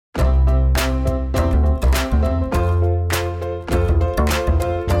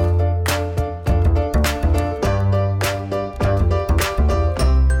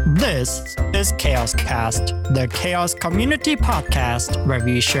This is CHAOSScast, the CHAOSS community podcast where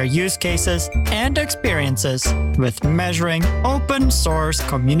we share use cases and experiences with measuring open source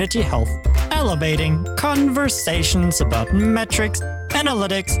community health, elevating conversations about metrics,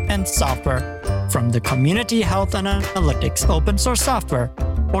 analytics, and software from the Community Health and Analytics open source software,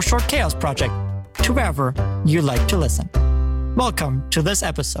 or short CHAOSS project, to wherever you like to listen. Welcome to this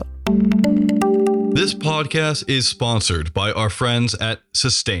episode. This podcast is sponsored by our friends at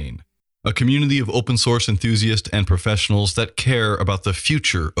Sustain, a community of open source enthusiasts and professionals that care about the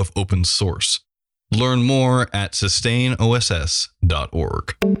future of open source. Learn more at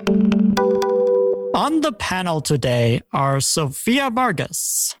sustainoss.org. On the panel today are Sofia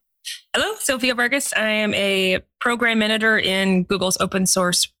Vargas. Hello, Sofia Vargas. I am a program manager in Google's open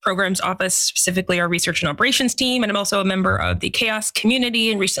source programs office, specifically our research and operations team. And I'm also a member of the CHAOSS community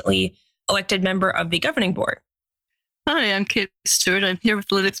and recently elected member of the governing board. Hi, I'm Kate Stewart. I'm here with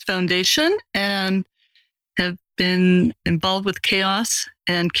the Linux Foundation and have been involved with CHAOSS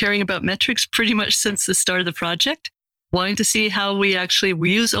and caring about metrics pretty much since the start of the project, wanting to see how we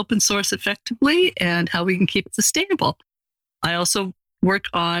use open source effectively and how we can keep it sustainable. I also work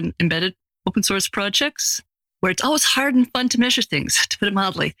on embedded open source projects where it's always hard and fun to measure things, to put it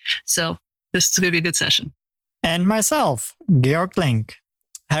mildly. So this is going to be a good session. And myself, Georg Link.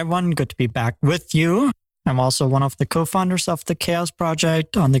 Hi everyone, good to be back with you. I'm also one of the co-founders of the CHAOSS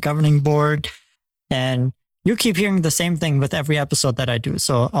project on the governing board. And you keep hearing the same thing with every episode that I do,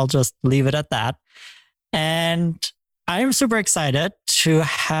 so I'll just leave it at that. And I am super excited to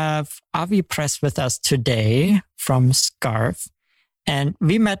have Avi Press with us today from SCARF. And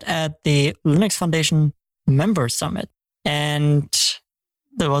we met at the Linux Foundation Member Summit. And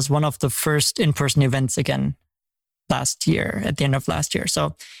that was one of the first in-person events again at the end of last year.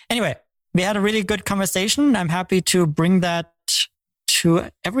 So anyway, we had a really good conversation. I'm happy to bring that to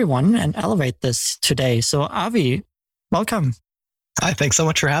everyone and elevate this today. So Avi, welcome. Hi, thanks so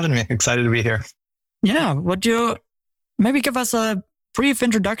much for having me. Excited to be here. Yeah, would you maybe give us a brief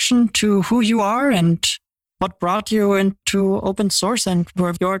introduction to who you are and what brought you into open source and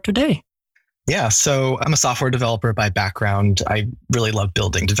where you are today? Yeah, so I'm a software developer by background. I really love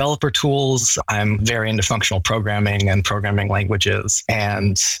building developer tools. I'm very into functional programming and programming languages.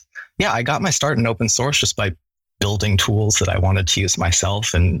 And yeah, I got my start in open source just by building tools that I wanted to use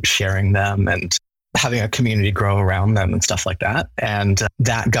myself and sharing them and having a community grow around them and stuff like that. And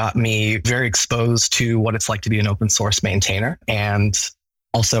that got me very exposed to what it's like to be an open source maintainer. And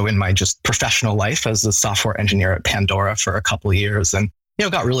also in my just professional life as a software engineer at Pandora for a couple of years, and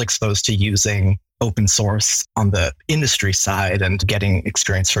got really exposed to using open source on the industry side and getting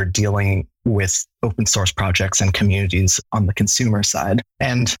experience for dealing with open source projects and communities on the consumer side.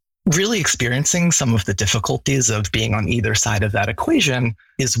 And really experiencing some of the difficulties of being on either side of that equation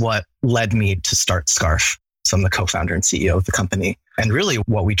is what led me to start SCARF. So I'm the co-founder and CEO of the company. And really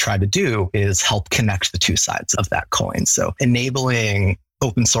what we try to do is help connect the two sides of that coin. So enabling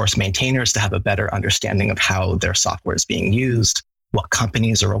open source maintainers to have a better understanding of how their software is being used, what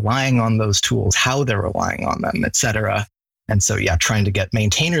companies are relying on those tools, how they're relying on them, et cetera. And so, yeah, trying to get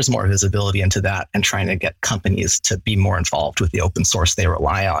maintainers more visibility into that and trying to get companies to be more involved with the open source they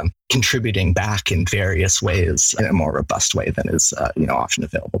rely on, contributing back in various ways in a more robust way than is often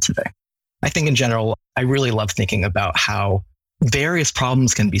available today. I think in general, I really love thinking about how various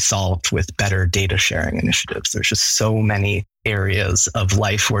problems can be solved with better data sharing initiatives. There's just so many areas of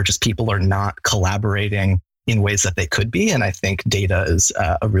life where just people are not collaborating in ways that they could be. And I think data is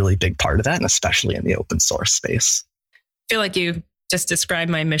a really big part of that, and especially in the open source space. I feel like you just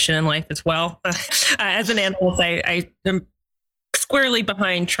described my mission in life as well. As an analyst, I am squarely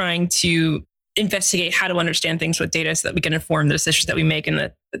behind trying to investigate how to understand things with data so that we can inform the decisions that we make and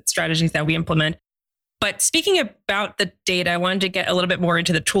the strategies that we implement. But speaking about the data, I wanted to get a little bit more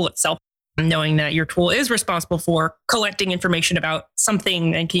into the tool itself, knowing that your tool is responsible for collecting information about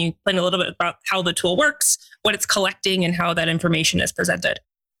something. And can you explain a little bit about how the tool works, what it's collecting, and how that information is presented?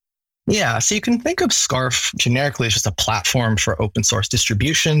 Yeah, so you can think of SCARF generically as just a platform for open source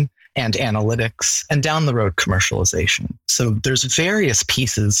distribution and analytics and down the road commercialization. So there's various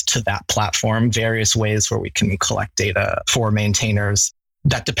pieces to that platform, various ways where we can collect data for maintainers.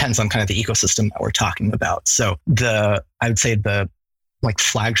 That depends on kind of the ecosystem that we're talking about. So I would say the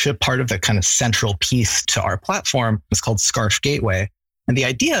flagship part of the kind of central piece to our platform is called SCARF Gateway. And the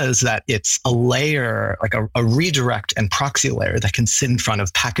idea is that it's a layer, like a redirect and proxy layer that can sit in front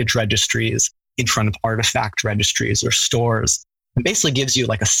of package registries, in front of artifact registries or stores, and basically gives you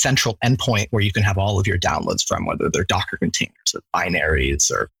like a central endpoint where you can have all of your downloads from, whether they're Docker containers or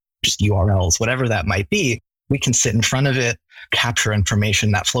binaries or just URLs, whatever that might be. We can sit in front of it capture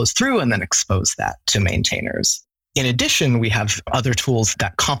information that flows through and then expose that to maintainers. In addition, we have other tools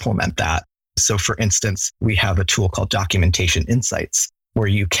that complement that. So for instance, we have a tool called Documentation Insights, where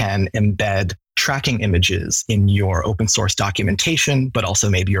you can embed tracking images in your open source documentation, but also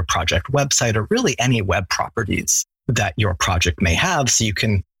maybe your project website or really any web properties that your project may have. So you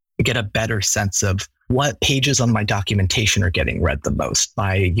can get a better sense of what pages on my documentation are getting read the most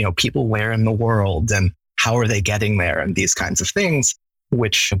by, people where in the world and how are they getting there and these kinds of things,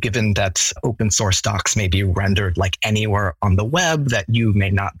 which given that open source docs may be rendered like anywhere on the web that you may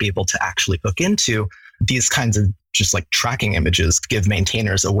not be able to actually hook into, these kinds of just like tracking images give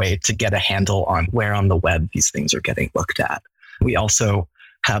maintainers a way to get a handle on where on the web these things are getting looked at. We also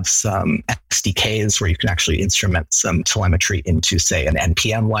have some SDKs where you can actually instrument some telemetry into, say, an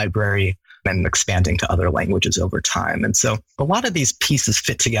NPM library and expanding to other languages over time. And so a lot of these pieces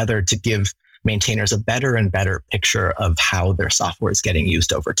fit together to give maintainers a better and better picture of how their software is getting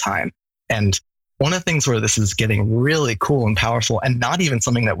used over time. And one of the things where this is getting really cool and powerful, and not even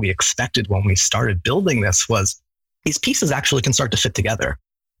something that we expected when we started building this, was these pieces actually can start to fit together.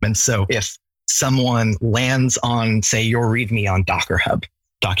 And so if someone lands on, say, your README on Docker Hub,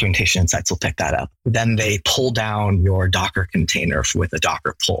 Documentation Insights will pick that up. Then they pull down your Docker container with a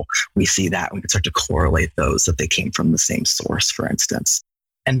Docker pull. We see that. We can start to correlate those, that they came from the same source, for instance.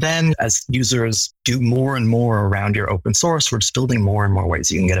 And then as users do more and more around your open source, we're just building more and more ways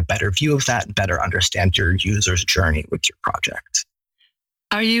you can get a better view of that and better understand your user's journey with your project.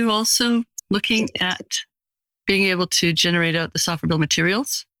 Are you also looking at being able to generate out the software bill of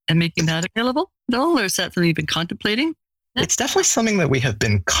materials and making that available at all? Or is that something you've been contemplating? It's definitely something that we have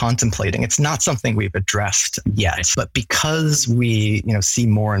been contemplating. It's not something we've addressed yet, but because we, see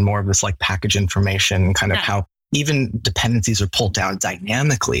more and more of this like package information, kind of how even dependencies are pulled down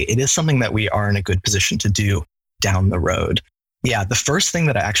dynamically, it is something that we are in a good position to do down the road. Yeah, the first thing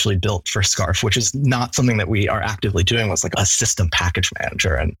that I actually built for Scarf, which is not something that we are actively doing, was like a system package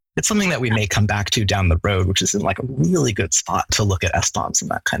manager. And it's something that we may come back to down the road, which is in like a really good spot to look at SBOMs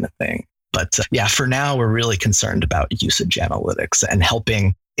and that kind of thing. But for now, we're really concerned about usage analytics and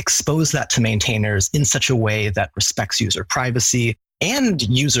helping expose that to maintainers in such a way that respects user privacy and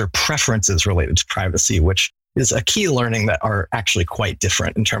user preferences related to privacy, which is a key learning that are actually quite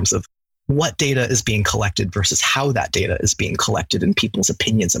different in terms of what data is being collected versus how that data is being collected and people's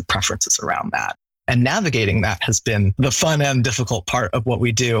opinions and preferences around that. And navigating that has been the fun and difficult part of what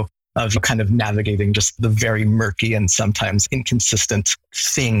we do, of kind of navigating just the very murky and sometimes inconsistent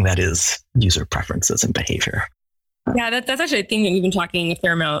thing that is user preferences and behavior. Yeah, that's actually a thing that we've been talking a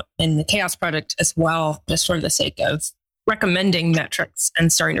fair amount in the Chaos project as well, just for the sake of recommending metrics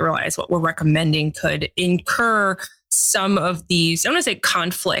and starting to realize what we're recommending could incur some of these, I don't want to say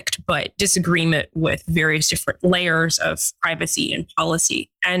conflict, but disagreement with various different layers of privacy and policy.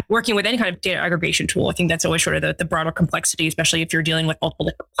 And working with any kind of data aggregation tool, I think that's always sort of the broader complexity, especially if you're dealing with multiple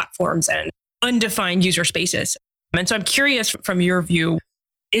different platforms and undefined user spaces. And so I'm curious from your view,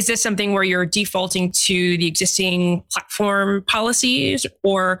 is this something where you're defaulting to the existing platform policies,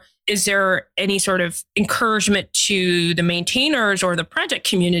 or is there any sort of encouragement to the maintainers or the project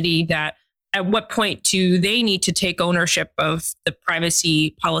community that at what point do they need to take ownership of the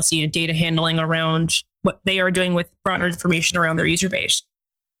privacy policy and data handling around what they are doing with broader information around their user base?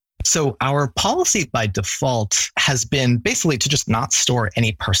 So our policy by default has been basically to just not store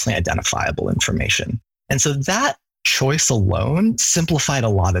any personally identifiable information. And so that choice alone simplified a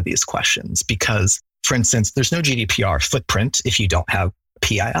lot of these questions because, for instance, there's no GDPR footprint if you don't have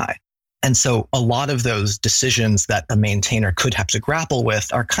PII. And so a lot of those decisions that a maintainer could have to grapple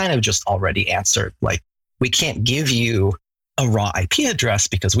with are kind of just already answered. Like, we can't give you a raw IP address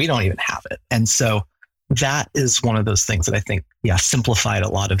because we don't even have it. And so that is one of those things that I think, simplified a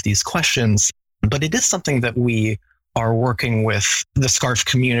lot of these questions. But it is something that we are working with the Scarf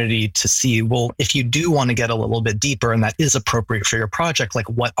community to see, well, if you do want to get a little bit deeper and that is appropriate for your project, like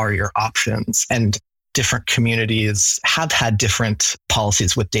what are your options? And different communities have had different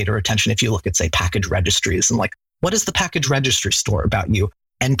policies with data retention. If you look at, say, package registries and like, what does the package registry store about you?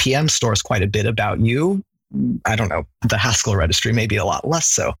 NPM stores quite a bit about you. I don't know, the Haskell registry, maybe a lot less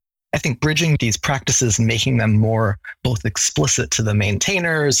so. I think bridging these practices and making them more both explicit to the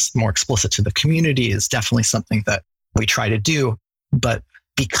maintainers, more explicit to the community is definitely something that we try to do. But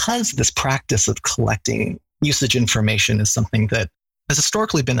because this practice of collecting usage information is something that has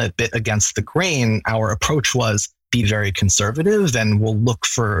historically been a bit against the grain, our approach was be very conservative and we'll look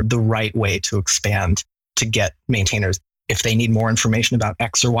for the right way to expand to get maintainers. If they need more information about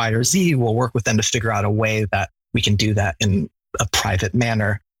X or Y or Z, we'll work with them to figure out a way that we can do that in a private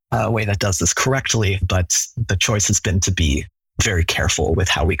manner. a way that does this correctly, but the choice has been to be very careful with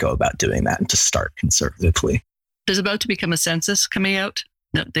how we go about doing that and to start conservatively. There's about to become a census coming out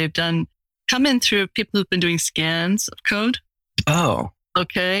that they've done, come in through people who've been doing scans of code. Oh.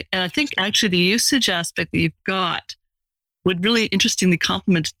 Okay. And I think actually the usage aspect that you've got would really interestingly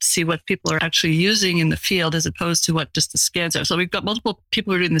complement to see what people are actually using in the field as opposed to what just the scans are. So we've got multiple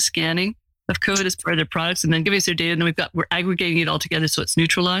people who are doing the scanning of code as part of their products and then giving us their data. And then we're aggregating it all together so it's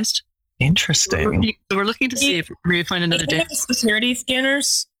neutralized. Interesting. So we're looking to see if we find another data. Security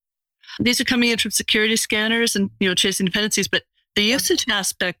scanners. These are coming in from security scanners and, chasing dependencies. But the usage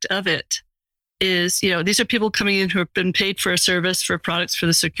aspect of it is, these are people coming in who have been paid for a service, for products, for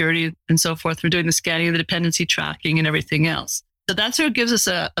the security and so forth. We're doing the scanning, the dependency tracking and everything else. So that sort of gives us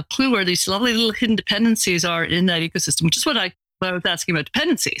a clue where these lovely little hidden dependencies are in that ecosystem, which is what I was asking about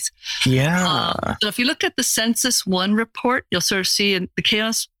dependencies. Yeah. So if you look at the Census One report, you'll sort of see, and the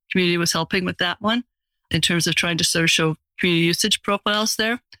CHAOSS community was helping with that one in terms of trying to sort of show community usage profiles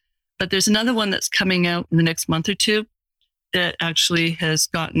there. But there's another one that's coming out in the next month or two that actually has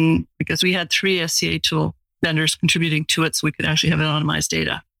gotten, because we had 3 SCA tool vendors contributing to it so we could actually have anonymized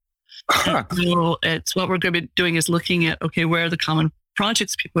data. Huh. So it's what we're going to be doing is looking at, okay, where are the common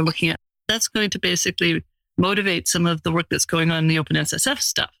projects people are looking at? That's going to basically motivate some of the work that's going on in the OpenSSF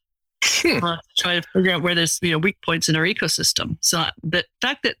stuff. Try to figure out where there's weak points in our ecosystem. So the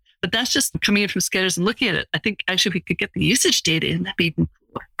fact that, but that's just coming in from scanners and looking at it. I think actually if we could get the usage data in, that'd be even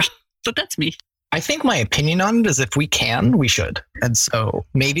cooler. But that's me. I think my opinion on it is if we can, we should. And so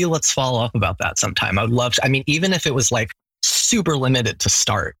maybe let's follow up about that sometime. I would love to. I mean, even if it was like super limited to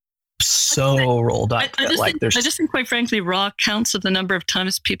start, so rolled up. I just think, quite frankly, raw counts of the number of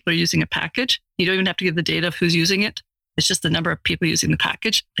times people are using a package. You don't even have to give the data of who's using it. It's just the number of people using the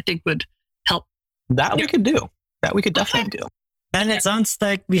package, I think would help. That we could do. That we could definitely do. And it sounds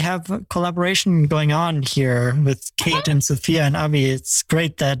like we have a collaboration going on here with Kate and Sophia and Avi. It's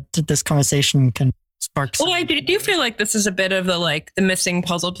great that this conversation can spark. Well, I do feel like this is a bit of the missing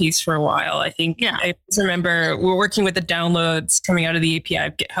puzzle piece for a while. I think I remember we're working with the downloads coming out of the API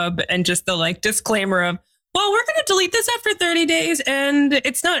of GitHub and just the disclaimer of, well, we're going to delete this after 30 days and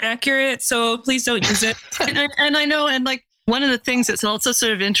it's not accurate. So please don't use it. and I know. And one of the things that's also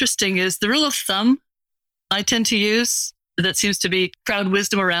sort of interesting is the rule of thumb I tend to use that seems to be crowd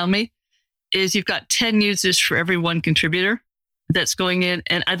wisdom around me is you've got 10 users for every one contributor that's going in.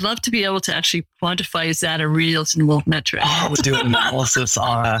 And I'd love to be able to actually quantify, is that a reasonable metric? Oh, do analysis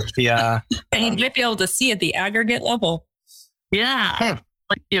on yeah. And you might be able to see at the aggregate level. Yeah.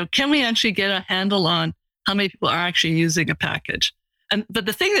 Can we actually get a handle on how many people are actually using a package? But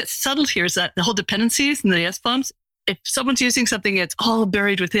the thing that's subtle here is that the whole dependencies and the SBOMs, if someone's using something that's all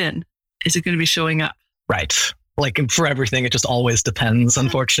buried within, is it going to be showing up? Right. For everything, it just always depends,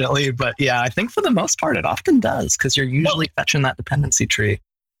 unfortunately. But yeah, I think for the most part, it often does because you're usually fetching that dependency tree.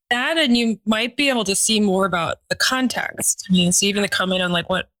 That, and you might be able to see more about the context. So even the comment on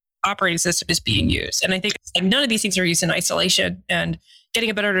what operating system is being used. And I think none of these things are used in isolation, and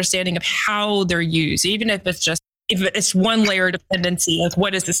getting a better understanding of how they're used, even if it's one layer dependency,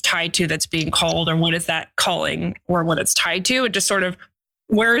 what is this tied to that's being called, or what is that calling, or what it's tied to, and just sort of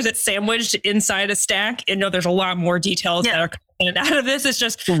where is it sandwiched inside a stack? And there's a lot more details that are coming out of this. It's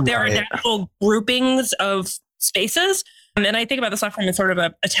just there are natural groupings of spaces. And I think about the platform as sort of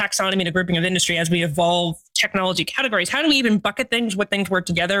a taxonomy and a grouping of industry as we evolve technology categories. How do we even bucket things, what things work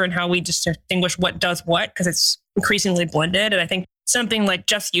together, and how we just distinguish what does what? Because it's increasingly blended. And I think something like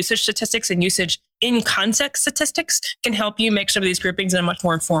just usage statistics and usage in context statistics can help you make some of these groupings in a much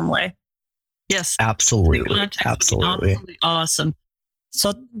more informed way. Yes. Absolutely. Absolutely. Awesome.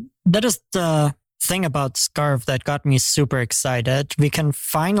 So that is the thing about Scarf that got me super excited. We can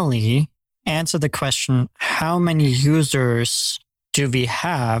finally answer the question, how many users do we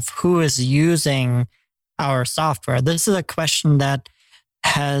have? Who is using our software? This is a question that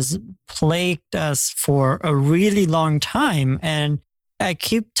has plagued us for a really long time. And I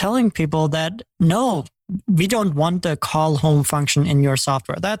keep telling people that, no, we don't want the call home function in your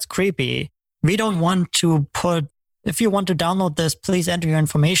software. That's creepy. We don't want to put, if you want to download this, please enter your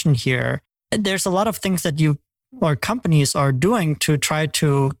information here. There's a lot of things that you or companies are doing to try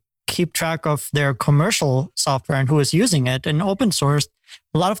to keep track of their commercial software and who is using it. In open source,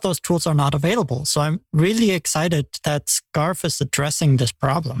 a lot of those tools are not available. So I'm really excited that Scarf is addressing this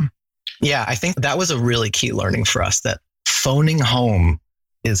problem. Yeah, I think that was a really key learning for us, that phoning home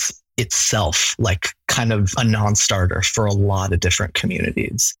is itself kind of a non-starter for a lot of different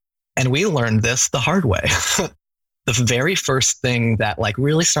communities. And we learned this the hard way. The very first thing that like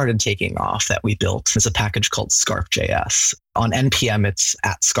really started taking off that we built is a package called Scarf.js. On NPM, it's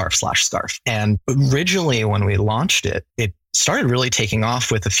 @scarf/scarf. And originally when we launched it, it started really taking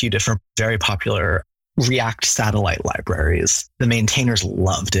off with a few different very popular React satellite libraries. The maintainers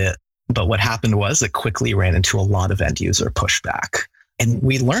loved it. But what happened was it quickly ran into a lot of end user pushback. And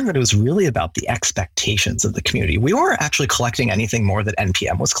we learned that it was really about the expectations of the community. We weren't actually collecting anything more that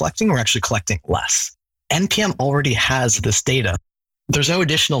NPM was collecting. We're actually collecting less. NPM already has this data. There's no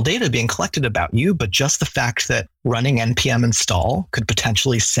additional data being collected about you, but just the fact that running NPM install could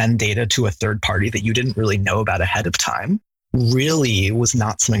potentially send data to a third party that you didn't really know about ahead of time really was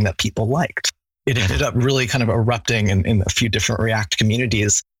not something that people liked. It ended up really kind of erupting in a few different React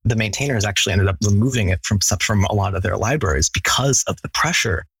communities. The maintainers actually ended up removing it from a lot of their libraries because of the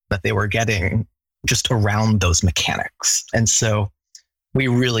pressure that they were getting just around those mechanics. And so we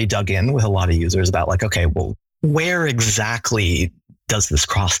really dug in with a lot of users about like, okay, well, where exactly does this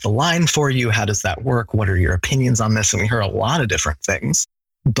cross the line for you? How does that work? What are your opinions on this? And we heard a lot of different things,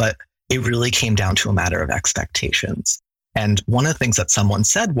 but it really came down to a matter of expectations. And one of the things that someone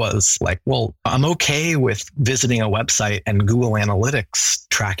said was like, well, I'm okay with visiting a website and Google Analytics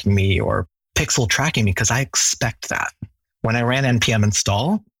tracking me or Pixel tracking me because I expect that. When I ran NPM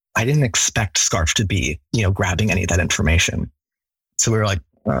install, I didn't expect Scarf to be, grabbing any of that information. So we were like,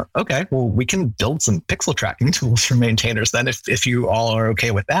 okay, well, we can build some pixel tracking tools for maintainers then if you all are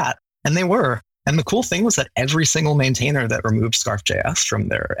okay with that. And they were. And the cool thing was that every single maintainer that removed Scarf.js from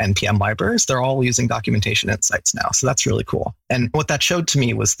their NPM libraries, they're all using documentation insights now. So that's really cool. And what that showed to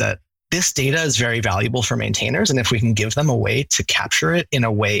me was that this data is very valuable for maintainers. And if we can give them a way to capture it in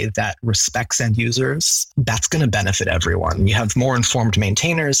a way that respects end users, that's going to benefit everyone. You have more informed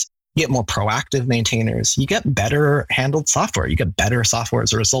maintainers, you get more proactive maintainers, you get better handled software, you get better software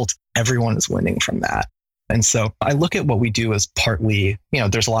as a result. Everyone is winning from that. And so I look at what we do as partly,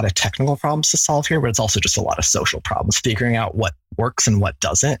 there's a lot of technical problems to solve here, but it's also just a lot of social problems, figuring out what works and what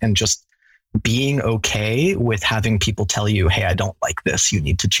doesn't, and just being okay with having people tell you, hey, I don't like this, you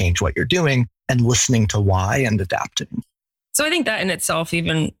need to change what you're doing, and listening to why and adapting. So I think that in itself,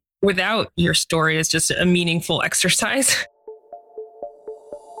 even without your story, is just a meaningful exercise.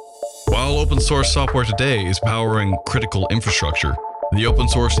 While open source software today is powering critical infrastructure, the open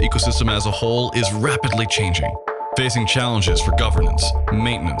source ecosystem as a whole is rapidly changing, facing challenges for governance,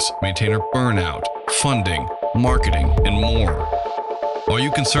 maintenance, maintainer burnout, funding, marketing, and more. Are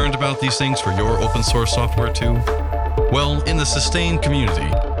you concerned about these things for your open source software too? Well, in the Sustain community,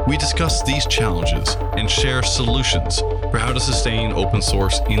 we discuss these challenges and share solutions for how to sustain open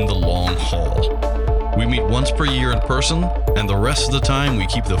source in the long haul. We meet once per year in person, and the rest of the time we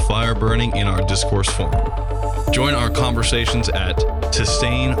keep the fire burning in our discourse forum. Join our conversations at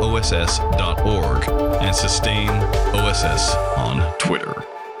sustainoss.org and SustainOSS on Twitter.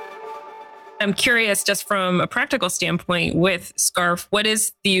 I'm curious, just from a practical standpoint with Scarf, what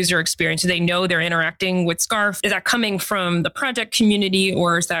is the user experience? Do they know they're interacting with Scarf? Is that coming from the project community,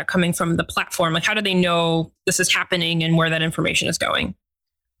 or is that coming from the platform? Like, how do they know this is happening and where that information is going?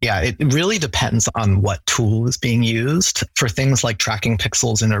 Yeah, it really depends on what tool is being used. For things like tracking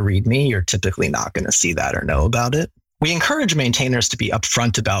pixels in a README, you're typically not going to see that or know about it. We encourage maintainers to be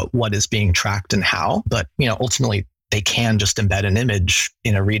upfront about what is being tracked and how, but ultimately they can just embed an image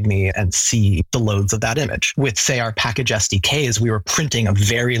in a README and see the loads of that image. With, say, our package SDKs, we were printing a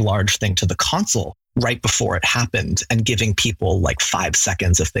very large thing to the console right before it happened and giving people like 5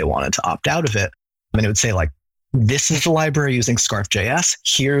 seconds if they wanted to opt out of it. And it would say like, this is the library using Scarf.js.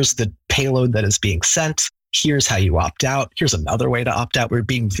 Here's the payload that is being sent. Here's how you opt out. Here's another way to opt out. We're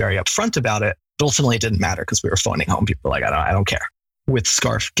being very upfront about it. But ultimately, it didn't matter because we were phoning home. People were like, I don't care. With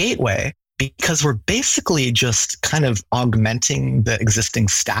Scarf Gateway, because we're basically just kind of augmenting the existing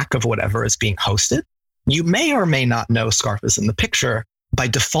stack of whatever is being hosted, you may or may not know Scarf is in the picture. By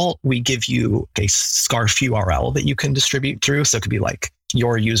default, we give you a Scarf URL that you can distribute through. So it could be like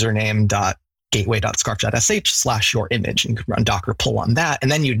your username.gateway.scarf.sh/your image, and you can run Docker pull on that.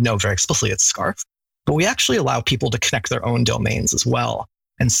 And then you'd know very explicitly it's Scarf. But we actually allow people to connect their own domains as well.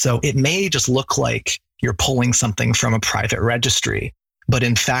 And so it may just look like you're pulling something from a private registry, but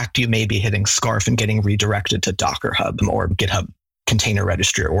in fact, you may be hitting Scarf and getting redirected to Docker Hub or GitHub Container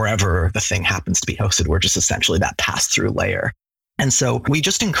Registry or wherever the thing happens to be hosted. We're just essentially that pass-through layer. And so we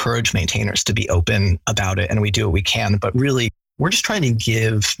just encourage maintainers to be open about it, and we do what we can. But really, we're just trying to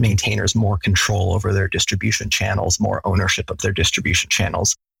give maintainers more control over their distribution channels, more ownership of their distribution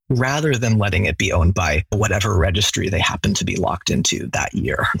channels, rather than letting it be owned by whatever registry they happen to be locked into that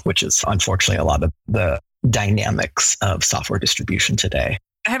year, which is unfortunately a lot of the dynamics of software distribution today.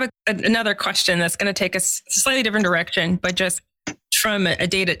 I have another question that's going to take us a slightly different direction, but just from a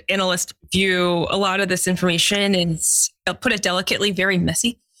data analyst view, a lot of this information is, I'll put it delicately, very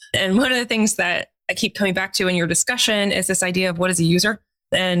messy. And one of the things that I keep coming back to in your discussion is this idea of what is a user,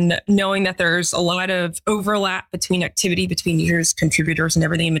 and knowing that there's a lot of overlap between activity, between users, contributors, and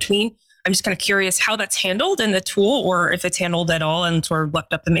everything in between. I'm just kind of curious how that's handled in the tool, or if it's handled at all and sort of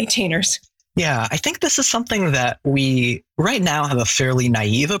left up to maintainers. Yeah, I think this is something that we right now have a fairly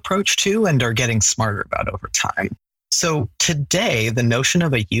naive approach to and are getting smarter about over time. So today, the notion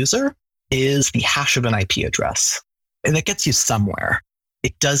of a user is the hash of an IP address, and it gets you somewhere.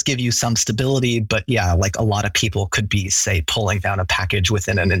 It does give you some stability, but yeah, like a lot of people could be, say, pulling down a package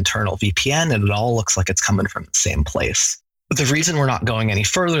within an internal VPN, and it all looks like it's coming from the same place. But the reason we're not going any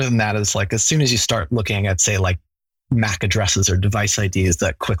further than that is like, as soon as you start looking at, say, like MAC addresses or device IDs,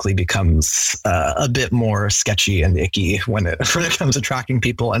 that quickly becomes a bit more sketchy and icky when it comes to tracking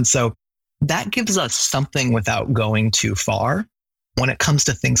people. And so that gives us something without going too far. When it comes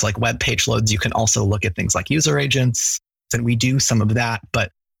to things like web page loads, you can also look at things like user agents, and we do some of that,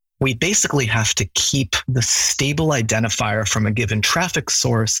 but we basically have to keep the stable identifier from a given traffic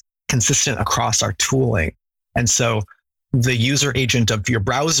source consistent across our tooling. And so the user agent of your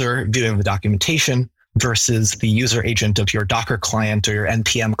browser viewing the documentation versus the user agent of your Docker client or your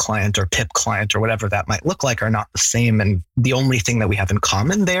NPM client or pip client or whatever that might look like are not the same. And the only thing that we have in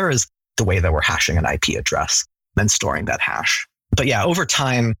common there is the way that we're hashing an IP address and storing that hash. But yeah, over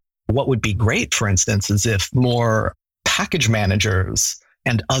time, what would be great, for instance, is if more package managers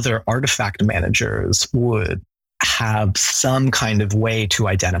and other artifact managers would have some kind of way to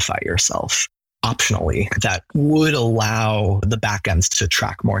identify yourself optionally that would allow the backends to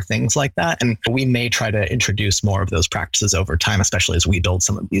track more things like that. And we may try to introduce more of those practices over time, especially as we build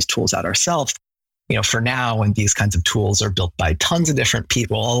some of these tools out ourselves. You know, for now, when these kinds of tools are built by tons of different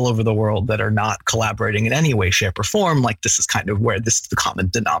people all over the world that are not collaborating in any way, shape, or form, like this is kind of where this is the common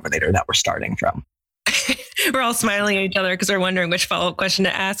denominator that we're starting from. We're all smiling at each other because we're wondering which follow-up question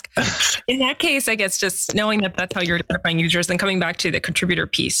to ask. In that case, I guess just knowing that that's how you're identifying users, then coming back to the contributor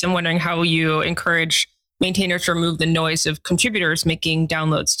piece and wondering how you encourage maintainers to remove the noise of contributors making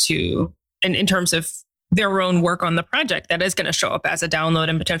downloads to, and in terms of their own work on the project that is going to show up as a download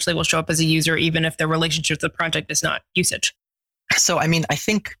and potentially will show up as a user, even if their relationship with the project is not usage. So, I mean, I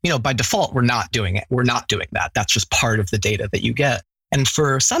think, by default, we're not doing it. We're not doing that. That's just part of the data that you get. And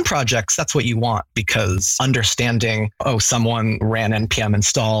for some projects, that's what you want, because understanding, someone ran npm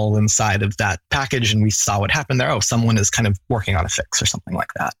install inside of that package and we saw what happened there. Someone is kind of working on a fix or something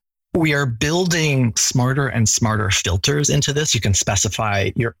like that. We are building smarter and smarter filters into this. You can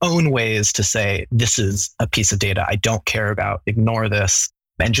specify your own ways to say, this is a piece of data I don't care about, ignore this,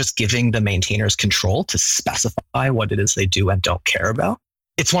 and just giving the maintainers control to specify what it is they do and don't care about.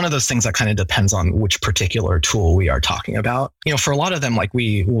 It's one of those things that kind of depends on which particular tool we are talking about. For a lot of them, like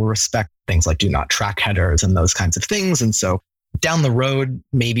we will respect things like do not track headers and those kinds of things. And so down the road,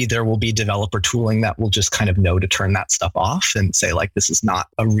 maybe there will be developer tooling that will just kind of know to turn that stuff off and say like, this is not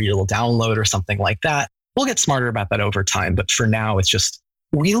a real download or something like that. We'll get smarter about that over time. But for now, it's just,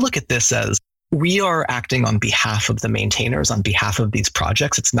 we look at this as we are acting on behalf of the maintainers, on behalf of these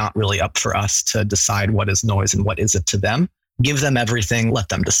projects. It's not really up for us to decide what is noise and what isn't to them. Give them everything, let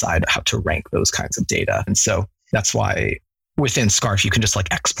them decide how to rank those kinds of data. And so that's why within Scarf, you can just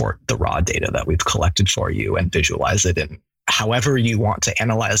like export the raw data that we've collected for you and visualize it in however you want to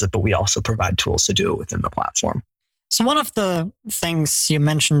analyze it. But we also provide tools to do it within the platform. So one of the things you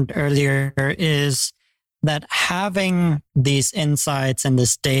mentioned earlier is that having these insights and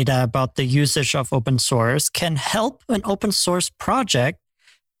this data about the usage of open source can help an open source project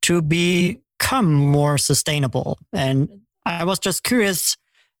to become more sustainable. And I was just curious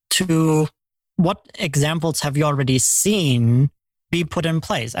to what examples have you already seen be put in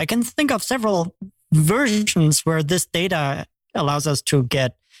place? I can think of several versions where this data allows us to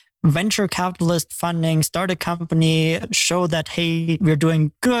get venture capitalist funding, start a company, show that, hey, we're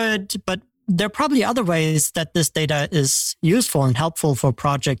doing good. But there are probably other ways that this data is useful and helpful for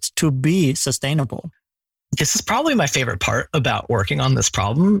projects to be sustainable. This is probably my favorite part about working on this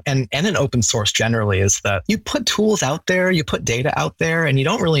problem and in open source generally is that you put tools out there, you put data out there, and you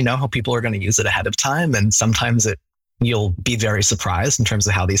don't really know how people are going to use it ahead of time. And sometimes you'll be very surprised in terms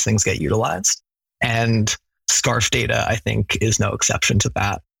of how these things get utilized. And Scarf data, I think, is no exception to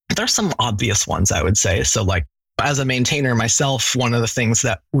that. There are some obvious ones, I would say. So like, as a maintainer myself, one of the things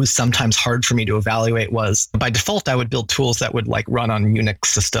that was sometimes hard for me to evaluate was by default, I would build tools that would like run on Unix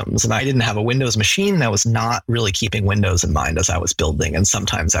systems. And I didn't have a Windows machine that was not really keeping Windows in mind as I was building. And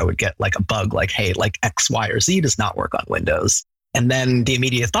sometimes I would get like a bug like, hey, like X, Y, or Z does not work on Windows. And then the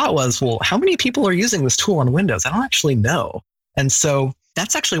immediate thought was, well, how many people are using this tool on Windows? I don't actually know. And so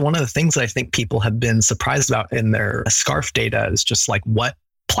that's actually one of the things that I think people have been surprised about in their Scarf data is just like what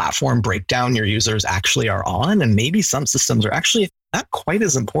platform breakdown your users actually are on. And maybe some systems are actually not quite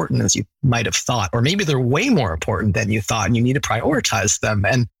as important as you might have thought, or maybe they're way more important than you thought and you need to prioritize them.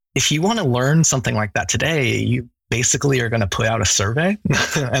 And if you want to learn something like that today, you basically are going to put out a survey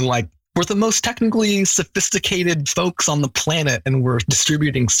and like, we're the most technically sophisticated folks on the planet, and we're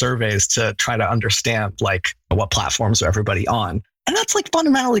distributing surveys to try to understand like what platforms are everybody on. And that's like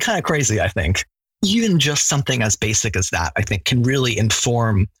fundamentally kind of crazy, I think. Even just something as basic as that, I think, can really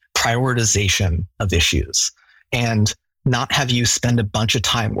inform prioritization of issues and not have you spend a bunch of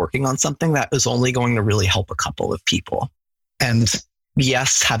time working on something that is only going to really help a couple of people. And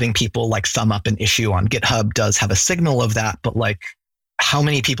yes, having people like thumb up an issue on GitHub does have a signal of that, but like, how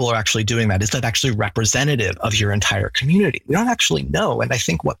many people are actually doing that? Is that actually representative of your entire community? We don't actually know. And I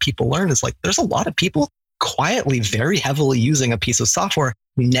think what people learn is like, there's a lot of people quietly, very heavily using a piece of software,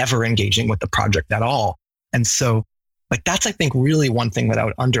 never engaging with the project at all. And so like, that's, I think, really one thing that I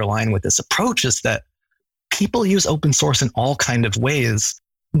would underline with this approach is that people use open source in all kind of ways.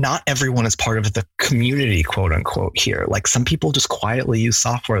 Not everyone is part of the community, quote unquote, here. Like some people just quietly use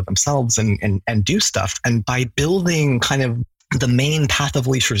software themselves and do stuff. And by building kind of the main path of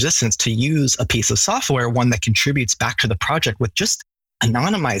least resistance to use a piece of software, one that contributes back to the project with just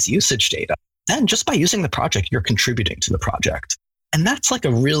anonymized usage data, then just by using the project, you're contributing to the project. And that's like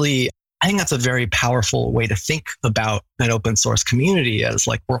I think that's a very powerful way to think about an open source community as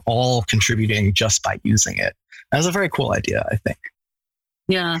like, we're all contributing just by using it. That's a very cool idea, I think.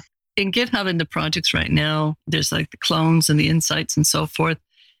 Yeah. In GitHub in the projects right now, there's like the clones and the insights and so forth.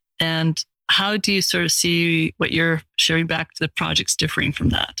 And how do you sort of see what you're sharing back to the projects differing from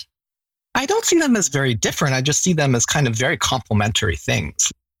that? I don't see them as very different. I just see them as kind of very complementary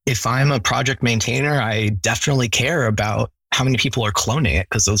things. If I'm a project maintainer, I definitely care about how many people are cloning it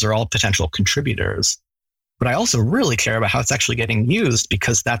because those are all potential contributors. But I also really care about how it's actually getting used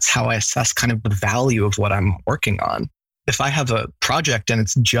because that's how I assess kind of the value of what I'm working on. If I have a project and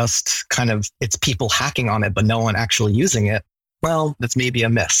it's just it's people hacking on it, but no one actually using it, well, that's maybe a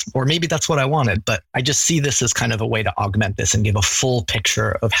miss, or maybe that's what I wanted. But I just see this as kind of a way to augment this and give a full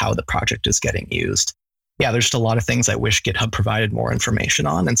picture of how the project is getting used. Yeah, there's just a lot of things I wish GitHub provided more information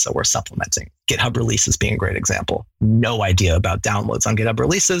on. And so we're supplementing. GitHub releases being a great example. No idea about downloads on GitHub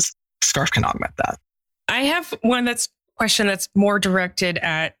releases. Scarf can augment that. I have one question that's more directed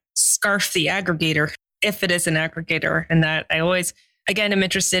at Scarf, the aggregator, if it is an aggregator, and that I always, again, am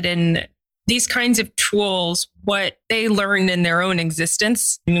interested in these kinds of tools, what they learn in their own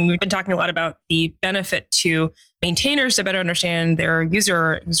existence. I mean, we've been talking a lot about the benefit to maintainers to better understand their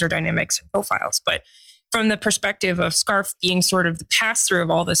user dynamics and profiles. But from the perspective of Scarf being sort of the pass-through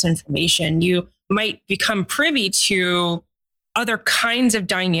of all this information, you might become privy to other kinds of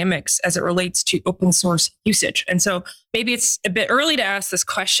dynamics as it relates to open source usage. And so maybe it's a bit early to ask this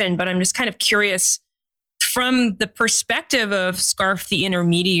question, but I'm just kind of curious, from the perspective of Scarf, the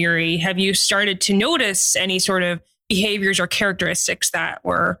intermediary, have you started to notice any sort of behaviors or characteristics that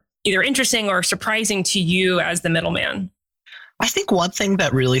were either interesting or surprising to you as the middleman? I think one thing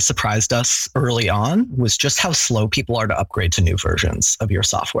that really surprised us early on was just how slow people are to upgrade to new versions of your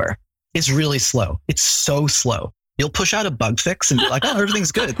software. It's really slow. It's so slow. You'll push out a bug fix and be like, oh,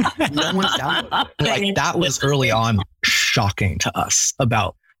 everything's good. No one's downloading it. Like, that was early on shocking to us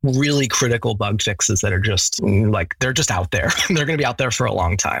about really critical bug fixes that are just like, they're just out there. They're going to be out there for a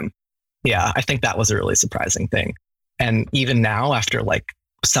long time. Yeah, I think that was a really surprising thing. And even now, after like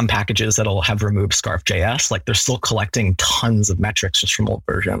some packages that'll have removed Scarf.js, like they're still collecting tons of metrics just from old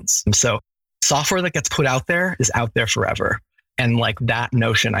versions. And so software that gets put out there is out there forever. And like that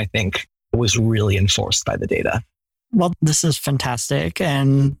notion, I think, was really enforced by the data. Well, this is fantastic.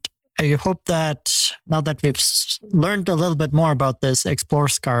 And I hope that now that we've learned a little bit more about this, explore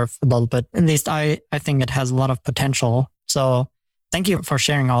Scarf a little bit, at least I think it has a lot of potential. So thank you for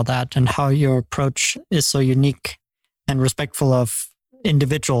sharing all that and how your approach is so unique and respectful of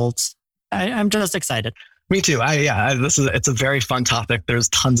individuals. I'm just excited. Me too. It's a very fun topic. There's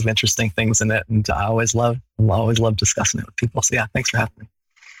tons of interesting things in it, and I always love discussing it with people. So yeah, thanks for having me.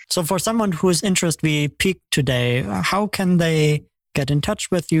 So for someone whose interest we piqued today, how can they get in touch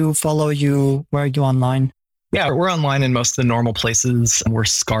with you, follow you? Where are you online? Yeah, we're online in most of the normal places. We're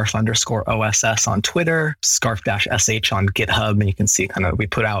Scarf_OSS on Twitter, Scarf-SH on GitHub, and you can see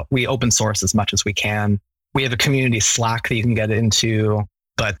we open source as much as we can. We have a community Slack that you can get into,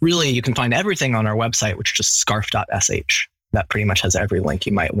 but really you can find everything on our website, which is just scarf.sh. That pretty much has every link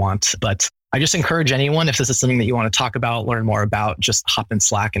you might want. But I just encourage anyone, if this is something that you want to talk about, learn more about, just hop in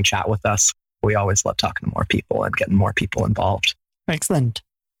Slack and chat with us. We always love talking to more people and getting more people involved. Excellent.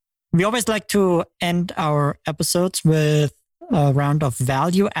 We always like to end our episodes with a round of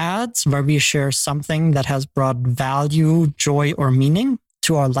value adds where we share something that has brought value, joy, or meaning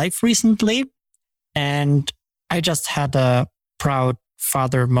to our life recently. And I just had a proud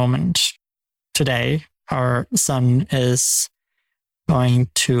father moment today. Our son is going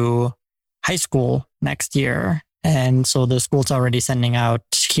to high school next year. And so the school's already sending out,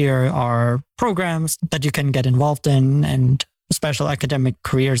 here are programs that you can get involved in and special academic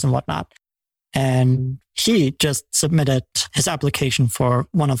careers and whatnot. And he just submitted his application for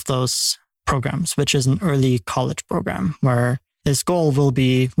one of those programs, which is an early college program where his goal will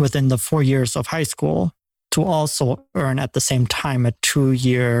be within the 4 years of high school to also earn at the same time a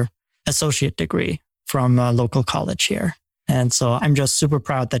 2-year associate degree from a local college here. And so I'm just super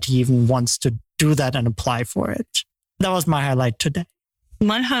proud that he even wants to do that and apply for it. That was my highlight today.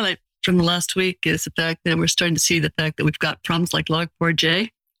 My highlight from last week is the fact that we're starting to see the fact that we've got problems like Log4j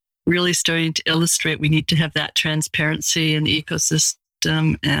really starting to illustrate we need to have that transparency in the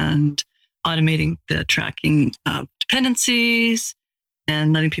ecosystem and automating the tracking of dependencies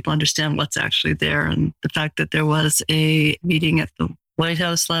and letting people understand what's actually there. And the fact that there was a meeting at the White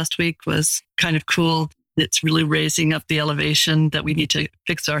House last week was kind of cool. It's really raising up the elevation that we need to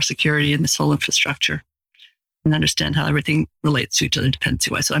fix our security in this whole infrastructure and understand how everything relates to each other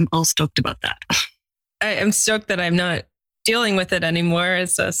dependency-wise. So I'm all stoked about that. I am stoked that I'm not dealing with it anymore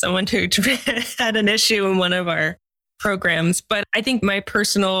as someone who had an issue in one of our programs. But I think my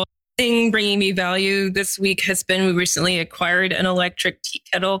personal thing bringing me value this week has been we recently acquired an electric tea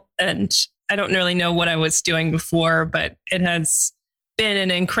kettle. And I don't really know what I was doing before, but it has been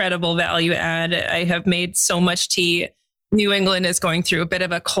an incredible value add. I have made so much tea. New England is going through a bit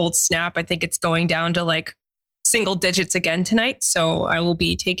of a cold snap. I think it's going down to like single digits again tonight. So I will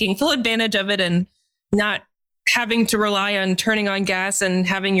be taking full advantage of it and not having to rely on turning on gas and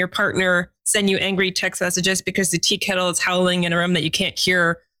having your partner send you angry text messages because the tea kettle is howling in a room that you can't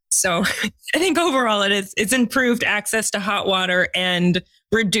hear. So I think overall it's improved access to hot water and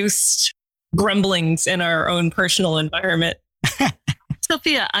reduced grumblings in our own personal environment.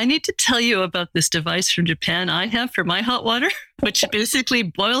 Sophia, I need to tell you about this device from Japan I have for my hot water, which basically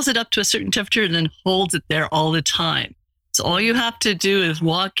boils it up to a certain temperature and then holds it there all the time. So all you have to do is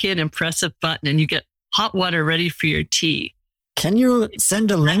walk in and press a button and you get hot water ready for your tea. Can you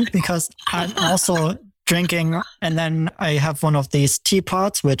send a link? Because I'm also drinking, and then I have one of these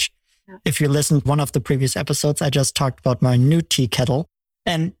teapots, which if you listened to one of the previous episodes, I just talked about my new tea kettle.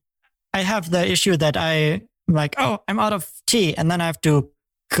 And I have the issue that I'm like, oh, I'm out of tea. And then I have to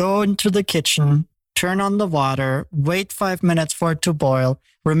go into the kitchen, turn on the water, wait 5 minutes for it to boil,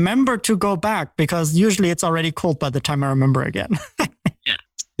 remember to go back because usually it's already cold by the time I remember again.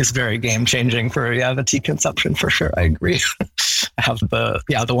 It's very game changing for the tea consumption for sure. I agree. I have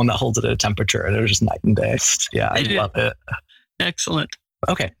the one that holds it at a temperature and it was just night and day. Yeah, I love it. Excellent.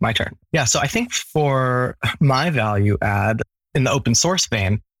 Okay, my turn. Yeah, so I think for my value add in the open source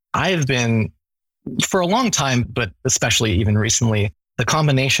vein, I have been for a long time, but especially even recently, the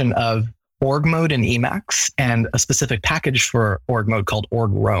combination of org mode and Emacs and a specific package for org mode called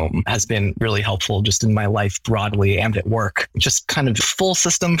org roam has been really helpful just in my life broadly and at work. Just kind of full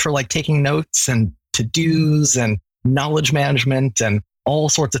system for like taking notes and to-dos and knowledge management and all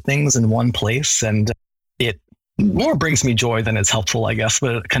sorts of things in one place. And it more brings me joy than it's helpful, I guess,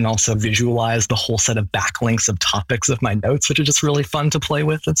 but it can also visualize the whole set of backlinks of topics of my notes, which are just really fun to play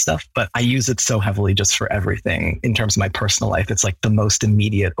with and stuff. But I use it so heavily just for everything in terms of my personal life. It's like the most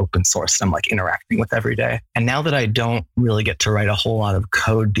immediate open source I'm like interacting with every day. And now that I don't really get to write a whole lot of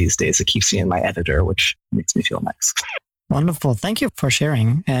code these days, it keeps me in my editor, which makes me feel nice. Wonderful. Thank you for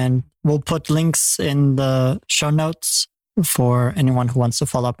sharing. And we'll put links in the show notes for anyone who wants to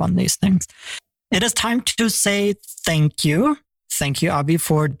follow up on these things. It is time to say thank you. Thank you, Abhi,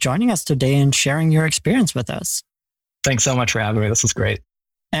 for joining us today and sharing your experience with us. Thanks so much for having me. This was great.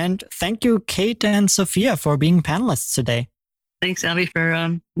 And thank you, Kate and Sophia, for being panelists today. Thanks, Abhi,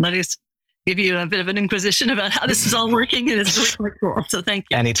 for letting us give you a bit of an inquisition about how this is all working. And it's really quite cool. So thank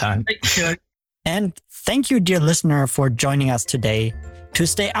you. Anytime. Thank you. And thank you, dear listener, for joining us today. To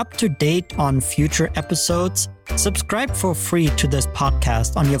stay up to date on future episodes, subscribe for free to this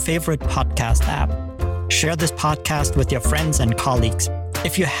podcast on your favorite podcast app. Share this podcast with your friends and colleagues.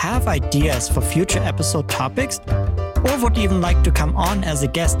 If you have ideas for future episode topics or would even like to come on as a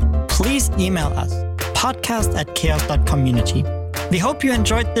guest, please email us, podcast@chaos.community. We hope you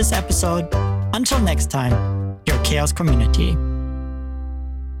enjoyed this episode. Until next time, your Chaos Community.